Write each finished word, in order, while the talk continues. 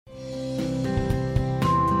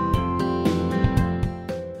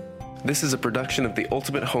This is a production of the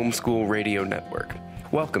Ultimate Homeschool Radio Network.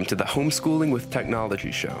 Welcome to the Homeschooling with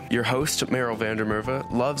Technology show. Your host, Meryl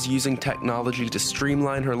Vandermerve, loves using technology to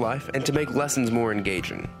streamline her life and to make lessons more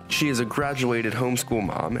engaging. She is a graduated homeschool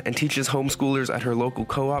mom and teaches homeschoolers at her local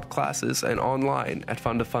co-op classes and online at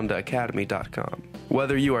fundafundaacademy.com.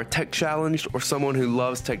 Whether you are tech-challenged or someone who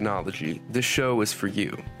loves technology, this show is for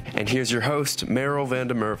you. And here's your host, Meryl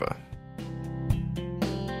Vandermerve.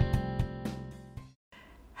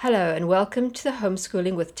 Hello and welcome to the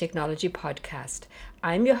Homeschooling with Technology podcast.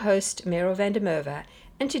 I'm your host, Meryl Vandermerve,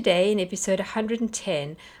 and today in episode 110,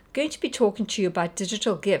 I'm going to be talking to you about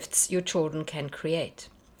digital gifts your children can create.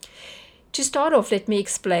 To start off, let me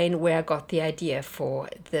explain where I got the idea for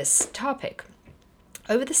this topic.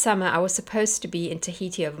 Over the summer, I was supposed to be in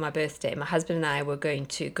Tahiti over my birthday. My husband and I were going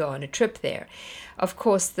to go on a trip there. Of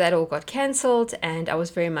course, that all got cancelled and I was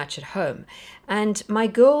very much at home. And my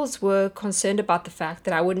girls were concerned about the fact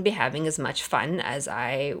that I wouldn't be having as much fun as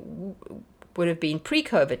I would have been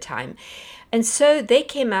pre-COVID time. And so they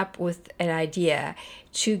came up with an idea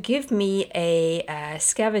to give me a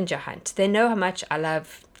scavenger hunt. They know how much I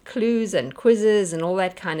love clues and quizzes and all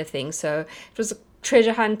that kind of thing. So it was a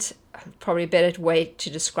treasure hunt, probably a better way to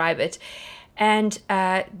describe it. And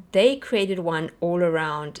they created one all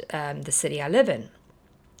around the city I live in.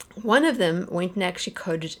 One of them went and actually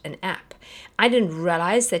coded an app. I didn't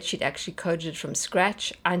realize that she'd actually coded it from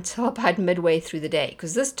scratch until about midway through the day,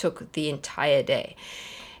 because this took the entire day.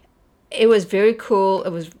 It was very cool.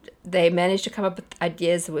 They managed to come up with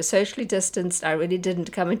ideas that were socially distanced. I really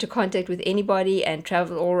didn't come into contact with anybody and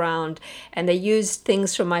travel all around. And they used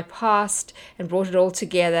things from my past and brought it all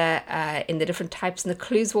together in the different types. And the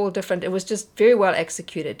clues were all different. It was just very well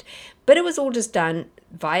executed. But it was all just done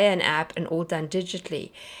via an app and all done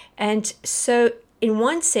digitally. And so in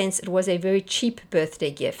one sense, it was a very cheap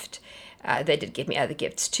birthday gift. They did give me other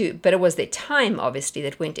gifts too, but it was their time, obviously,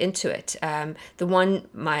 that went into it. The one,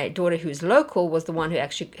 my daughter who's local, was the one who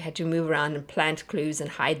actually had to move around and plant clues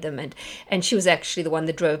and hide them. And she was actually the one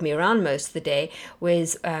that drove me around most of the day,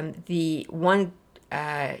 whereas the one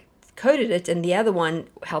coded it and the other one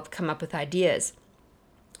helped come up with ideas.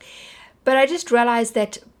 But I just realized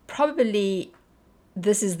that probably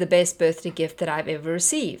this is the best birthday gift that I've ever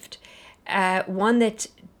received. One that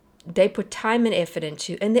they put time and effort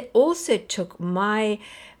into, and they also took my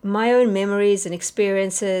own memories and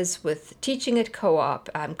experiences with teaching at co-op,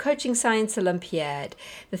 coaching Science Olympiad,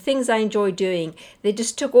 the things I enjoy doing. They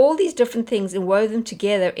just took all these different things and wove them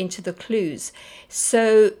together into the clues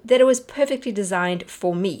so that it was perfectly designed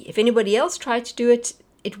for me. If anybody else tried to do it,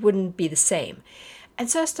 it wouldn't be the same. And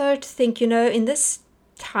so I started to think, in this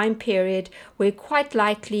time period where quite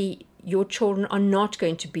likely your children are not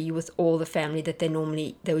going to be with all the family that they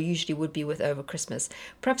usually would be with over Christmas.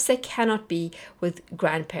 Perhaps they cannot be with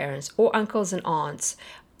grandparents or uncles and aunts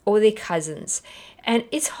or their cousins. And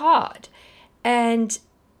it's hard. And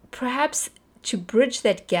perhaps to bridge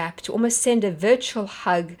that gap, to almost send a virtual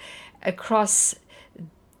hug across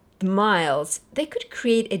miles, they could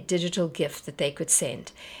create a digital gift that they could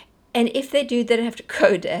send. And if they do, they don't have to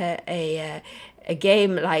code a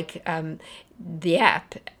game like the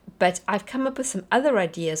app. But I've come up with some other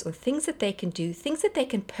ideas or things that they can do, things that they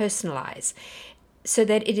can personalize so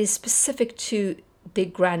that it is specific to their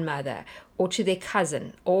grandmother or to their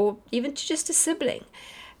cousin or even to just a sibling.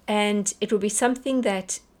 And it will be something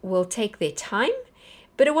that will take their time,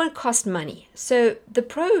 but it won't cost money. So the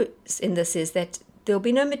pros in this is that there'll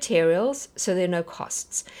be no materials, so there are no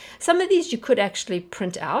costs. Some of these you could actually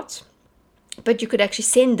print out, but you could actually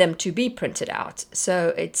send them to be printed out.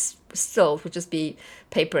 So it would just be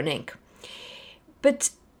paper and ink.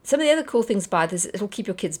 But some of the other cool things about this, it'll keep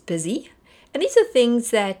your kids busy. And these are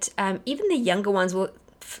things that even the younger ones will,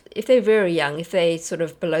 if they're very young, if they sort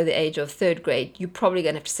of below the age of third grade, you're probably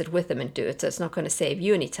going to have to sit with them and do it. So it's not going to save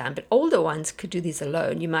you any time. But older ones could do these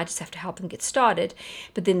alone. You might just have to help them get started,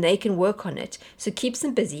 but then they can work on it. So it keeps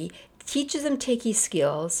them busy, teaches them techie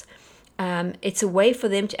skills. It's a way for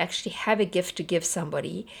them to actually have a gift to give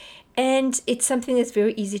somebody. And it's something that's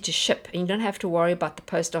very easy to ship. And you don't have to worry about the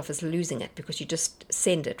post office losing it because you just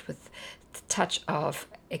send it with the touch of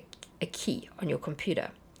a key on your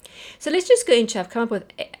computer. So let's just go into, I've come up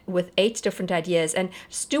with 8 different ideas. And I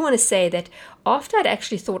just do want to say that after I'd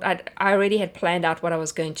actually thought, I already had planned out what I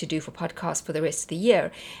was going to do for podcasts for the rest of the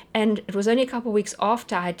year. And it was only a couple of weeks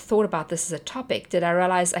after I had thought about this as a topic did I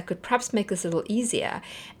realize I could perhaps make this a little easier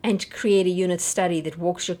and create a unit study that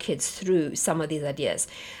walks your kids through some of these ideas.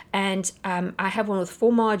 And I have one with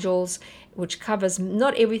 4 modules, which covers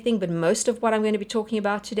not everything, but most of what I'm going to be talking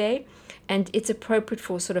about today. And it's appropriate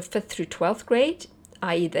for sort of 5th through 12th grade.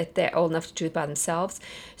 i.e. that they're old enough to do it by themselves.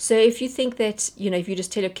 So if you think that, if you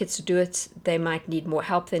just tell your kids to do it, they might need more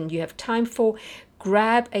help than you have time for,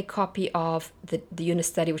 grab a copy of the unit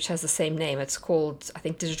study, which has the same name. It's called, I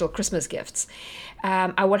think, Digital Christmas Gifts.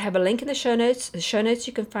 I will have a link in the show notes. The show notes,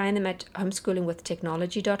 you can find them at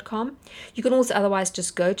homeschoolingwithtechnology.com. You can also otherwise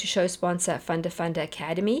just go to show sponsor Funder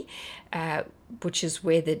Academy, which is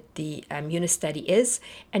where the unit study is.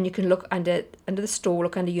 And you can look under the store,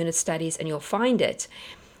 look under unit studies, and you'll find it.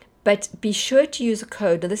 But be sure to use a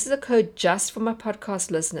code. Now, this is a code just for my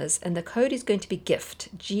podcast listeners, and the code is going to be GIFT,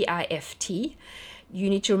 G-I-F-T. You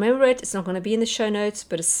need to remember it. It's not going to be in the show notes,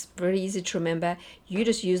 but it's very easy to remember. You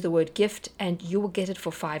just use the word GIFT, and you will get it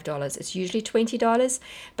for $5. It's usually $20,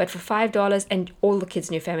 but for $5, and all the kids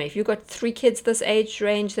in your family. If you've got 3 kids this age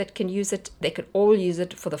range that can use it, they could all use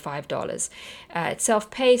it for the $5. It's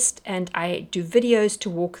self-paced, and I do videos to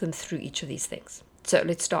walk them through each of these things. So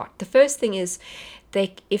let's start. The first thing is,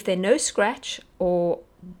 if they know Scratch or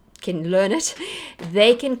can learn it,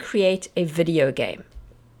 they can create a video game.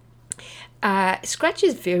 Scratch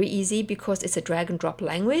is very easy because it's a drag and drop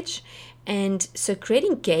language, and so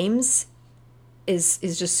creating games is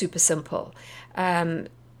just super simple.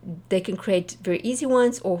 They can create very easy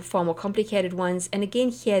ones or far more complicated ones, and again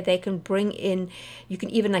here they can bring in, you can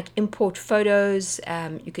even like import photos,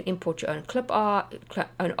 you can import your own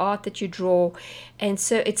own art that you draw, and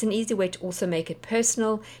so it's an easy way to also make it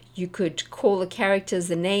personal. You could call the characters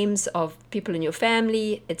the names of people in your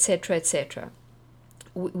family, etc., etc.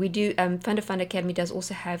 We do, Fun Academy does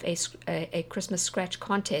also have a Christmas Scratch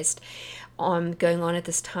contest going on at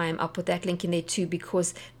this time. I'll put that link in there too,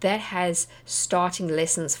 because that has starting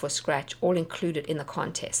lessons for Scratch all included in the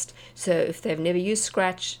contest. So if they've never used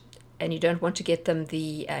Scratch and you don't want to get them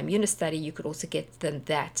the unit study, you could also get them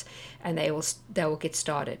that, and they will get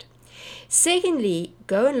started. Secondly,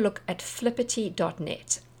 go and look at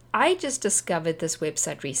flippity.net. I just discovered this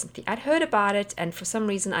website recently. I'd heard about it, and for some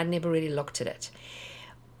reason I'd never really looked at it.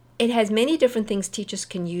 It has many different things teachers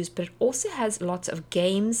can use, but it also has lots of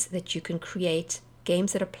games that you can create,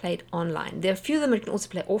 games that are played online. There are a few of them that you can also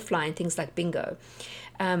play offline, things like bingo,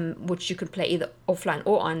 which you can play either offline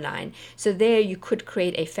or online. So there you could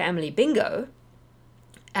create a family bingo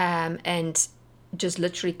and just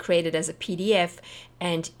literally create it as a PDF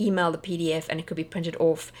and email the PDF, and it could be printed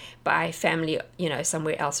off by family,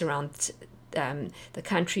 somewhere else around the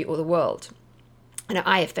country or the world. And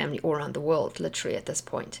I have family all around the world, literally, at this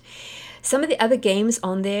point. Some of the other games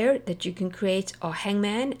on there that you can create are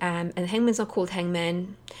Hangman, and Hangman's not called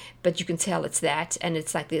Hangman, but you can tell it's that. And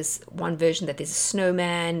it's like there's one version that there's a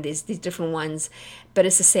snowman, there's these different ones, but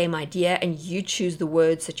it's the same idea, and you choose the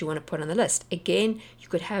words that you want to put on the list. Again, you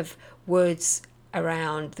could have words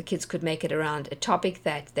around, the kids could make it around a topic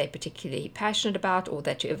that they're particularly passionate about, or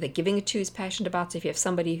that whoever they're giving it to is passionate about. So if you have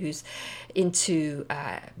somebody who's into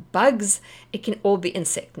bugs, it can all be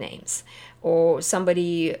insect names. Or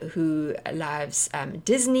somebody who loves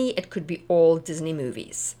Disney, it could be all Disney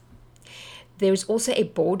movies. There is also a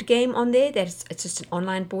board game on there. It's just an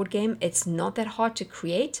online board game. It's not that hard to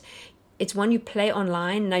create. It's one you play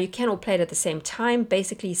online. Now, you can all play it at the same time.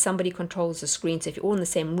 Basically, somebody controls the screen. So if you're all in the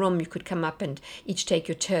same room, you could come up and each take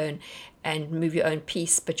your turn and move your own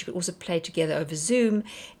piece. But you could also play together over Zoom.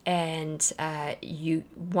 And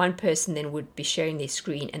one person then would be sharing their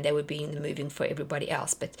screen, and they would be in the moving for everybody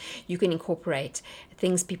else. But you can incorporate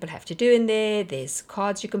things people have to do in there. There's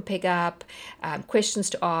cards you can pick up, questions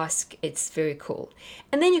to ask. It's very cool.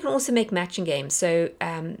 And then you can also make matching games. So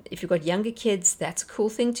if you've got younger kids, that's a cool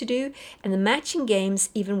thing to do. And the matching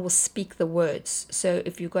games even will speak the words. So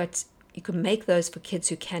if you can make those for kids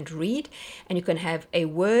who can't read, and you can have a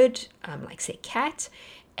word, like say cat,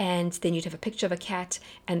 and then you'd have a picture of a cat,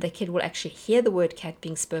 and the kid will actually hear the word cat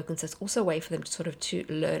being spoken. So it's also a way for them to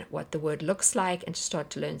learn what the word looks like and to start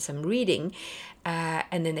to learn some reading.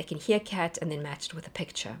 And then they can hear cat and then match it with a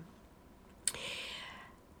picture.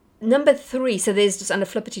 Number 3, so there's just under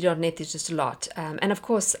flippity.net, there's just a lot. And of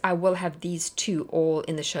course, I will have these two all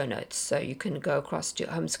in the show notes. So you can go across to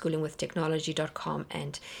homeschoolingwithtechnology.com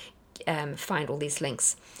and find all these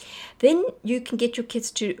links. Then you can get your kids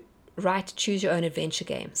to write choose your own adventure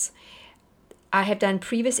games. I have done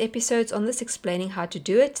previous episodes on this explaining how to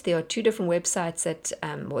do it. There are 2 different websites that,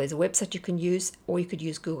 there's a website you can use, or you could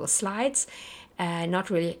use Google Slides. Not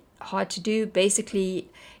really hard to do. Basically,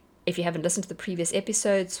 if you haven't listened to the previous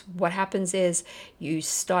episodes, what happens is you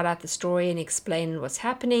start out the story and explain what's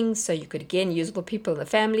happening. So you could, again, use all the people in the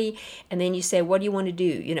family, and then you say, what do you want to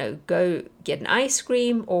do? Go get an ice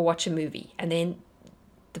cream or watch a movie. And then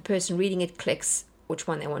the person reading it clicks which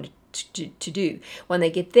one they want to do. When they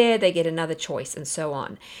get there, they get another choice, and so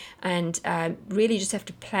on. And really, you just have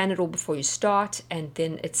to plan it all before you start, and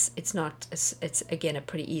then it's again a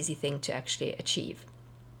pretty easy thing to actually achieve.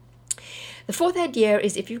 The fourth idea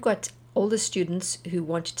is if you've got older students who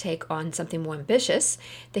want to take on something more ambitious,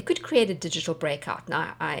 they could create a digital breakout.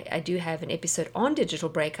 Now, I do have an episode on digital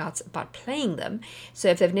breakouts about playing them. So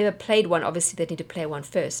if they've never played one, obviously they need to play one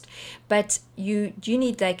first. But you do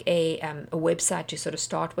need like a website to sort of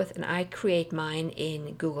start with, and I create mine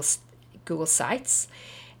in Google Sites.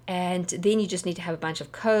 And then you just need to have a bunch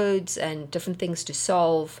of codes and different things to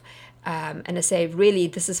solve. And I say, really,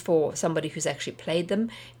 this is for somebody who's actually played them.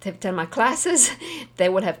 If they've done my classes, they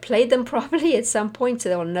will have played them properly at some point, so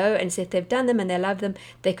they'll know. And so if they've done them and they love them,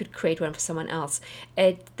 they could create one for someone else.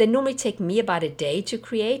 They normally take me about a day to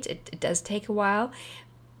create. It does take a while,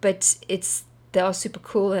 but they are super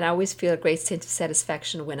cool, and I always feel a great sense of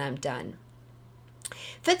satisfaction when I'm done.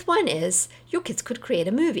 Fifth one is your kids could create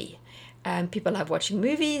a movie. People love watching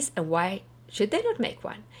movies, and why should they not make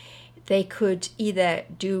one? They could either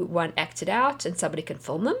do one acted out and somebody can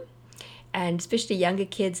film them, and especially younger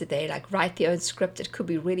kids, that they like write their own script. It could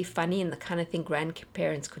be really funny and the kind of thing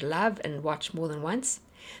grandparents could love and watch more than once.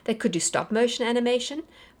 They could do stop motion animation.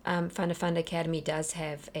 Funda Funda Academy does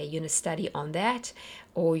have a unit study on that,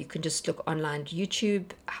 or you can just look online to YouTube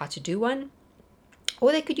how to do one.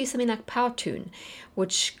 Or they could use something like Powtoon,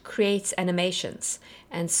 which creates animations,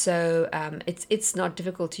 and so it's not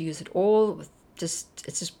difficult to use at all. It's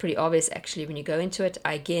just pretty obvious actually when you go into it.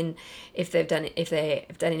 Again, if they've done it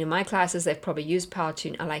in my classes, they've probably used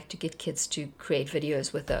Powtoon. I like to get kids to create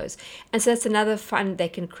videos with those, and so that's another fun. They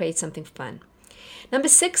can create something fun. Number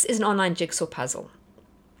 6 is an online jigsaw puzzle.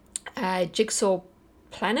 Jigsaw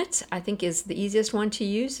Planet, I think, is the easiest one to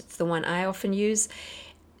use. It's the one I often use.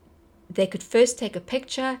 They could first take a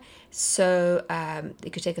picture, so they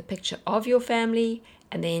could take a picture of your family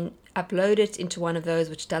and then upload it into one of those,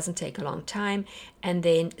 which doesn't take a long time, and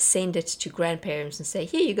then send it to grandparents and say,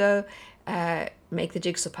 here you go, make the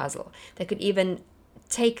jigsaw puzzle. They could even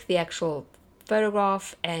take the actual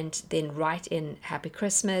photograph and then write in Happy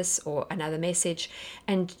Christmas or another message,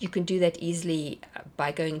 and you can do that easily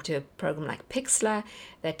by going to a program like Pixlr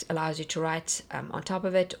that allows you to write on top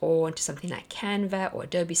of it, or into something like Canva or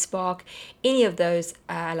Adobe Spark. Any of those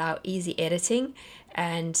allow easy editing,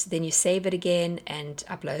 and then you save it again and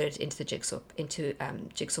upload it into the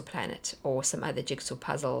Jigsaw Planet or some other jigsaw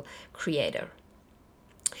puzzle creator.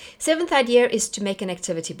 7th idea is to make an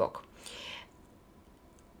activity book.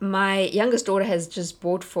 My youngest daughter has just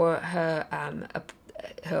bought for her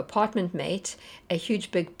her apartment mate a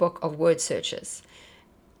huge big book of word searches.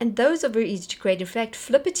 And those are very easy to create. In fact,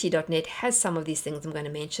 Flippity.net has some of these things I'm going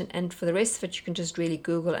to mention. And for the rest of it, you can just really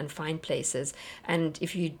Google and find places. And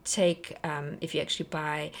if you actually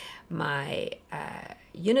buy my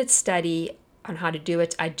unit study on how to do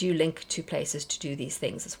it, I do link to places to do these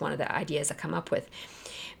things. It's one of the ideas I come up with.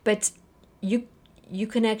 But you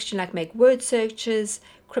can actually make word searches,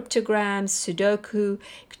 cryptograms, Sudoku. You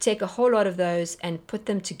could take a whole lot of those and put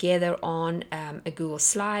them together on a Google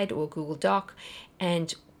Slide or Google Doc.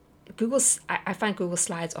 And I find Google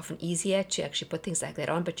Slides often easier to actually put things like that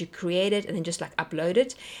on, but you create it and then just upload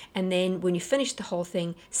it. And then when you finish the whole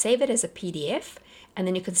thing, save it as a PDF, and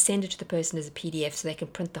then you can send it to the person as a PDF so they can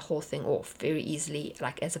print the whole thing off very easily,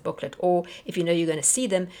 as a booklet. Or if you know you're going to see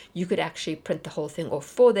them, you could actually print the whole thing off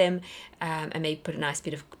for them, and maybe put a nice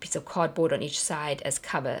piece of cardboard on each side as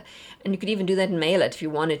cover. And you could even do that and mail it if you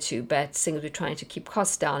wanted to, but seeing as we're trying to keep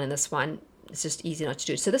costs down in this one, it's just easy not to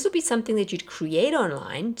do it. So this would be something that you'd create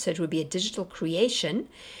online, so it would be a digital creation,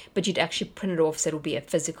 but you'd actually print it off, so it would be a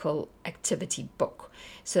physical activity book,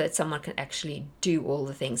 so that someone can actually do all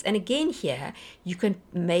the things. And again here, you can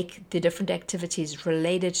make the different activities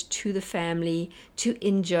related to the family, to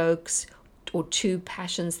in-jokes, or to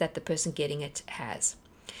passions that the person getting it has.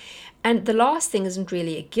 And the last thing isn't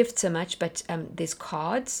really a gift so much, but there's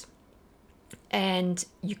cards. And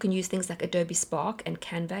you can use things like Adobe Spark and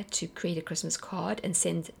Canva to create a Christmas card and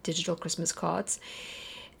send digital Christmas cards.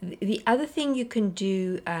 The other thing you can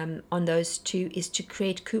do on those two is to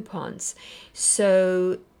create coupons.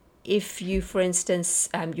 So if you, for instance,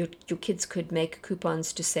 your kids could make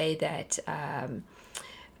coupons to say that,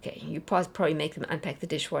 you probably make them unpack the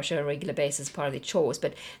dishwasher on a regular basis, part of their chores,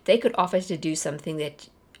 but they could offer to do something that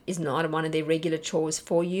is not one of their regular chores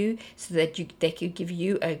for you, so that they could give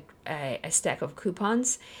you a stack of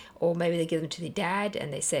coupons, or maybe they give them to their dad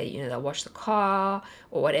and they say, they'll wash the car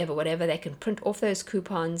or whatever. They can print off those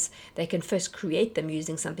coupons. They can first create them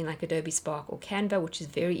using something like Adobe Spark or Canva, which is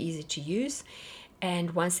very easy to use.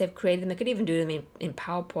 And once they've created them, they could even do them in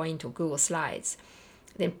PowerPoint or Google Slides.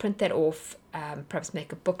 then print that off, perhaps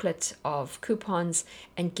make a booklet of coupons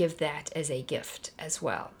and give that as a gift as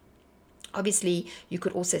well. Obviously, you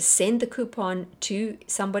could also send the coupon to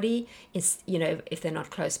somebody. If they're not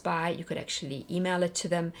close by, you could actually email it to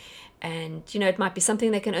them. And, it might be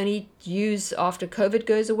something they can only use after COVID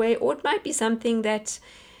goes away, or it might be something that,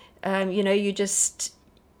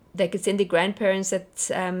 they could send their grandparents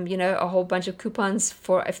a whole bunch of coupons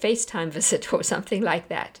for a FaceTime visit or something like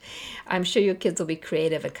that. I'm sure your kids will be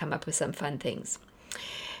creative and come up with some fun things.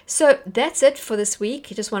 So that's it for this week.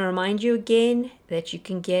 I just want to remind you again that you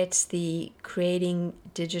can get the Creating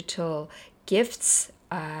Digital Gifts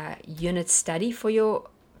unit study for your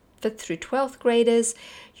 5th through 12th graders.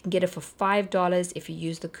 You can get it for $5 if you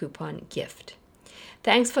use the coupon GIFT.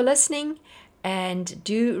 Thanks for listening. And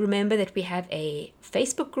do remember that we have a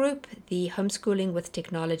Facebook group, the Homeschooling with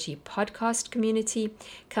Technology podcast community.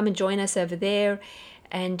 Come and join us over there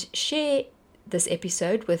and share this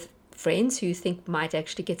episode with friends who you think might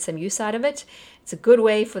actually get some use out of it. It's a good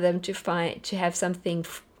way for them to have something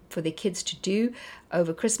for their kids to do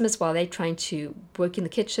over Christmas while they're trying to work in the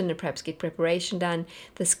kitchen and perhaps get preparation done.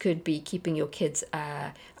 This could be keeping your kids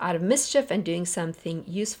out of mischief and doing something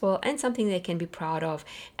useful and something they can be proud of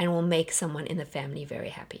and will make someone in the family very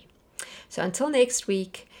happy. So until next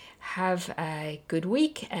week, have a good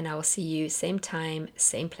week, and I will see you same time,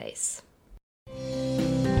 same place.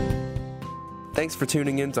 Thanks for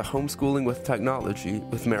tuning in to Homeschooling with Technology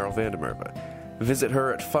with Meryl Vandermerve. Visit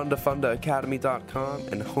her at fundafundaacademy.com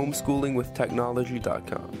and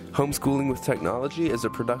homeschoolingwithtechnology.com. Homeschooling with Technology is a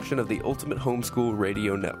production of the Ultimate Homeschool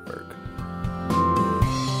Radio Network.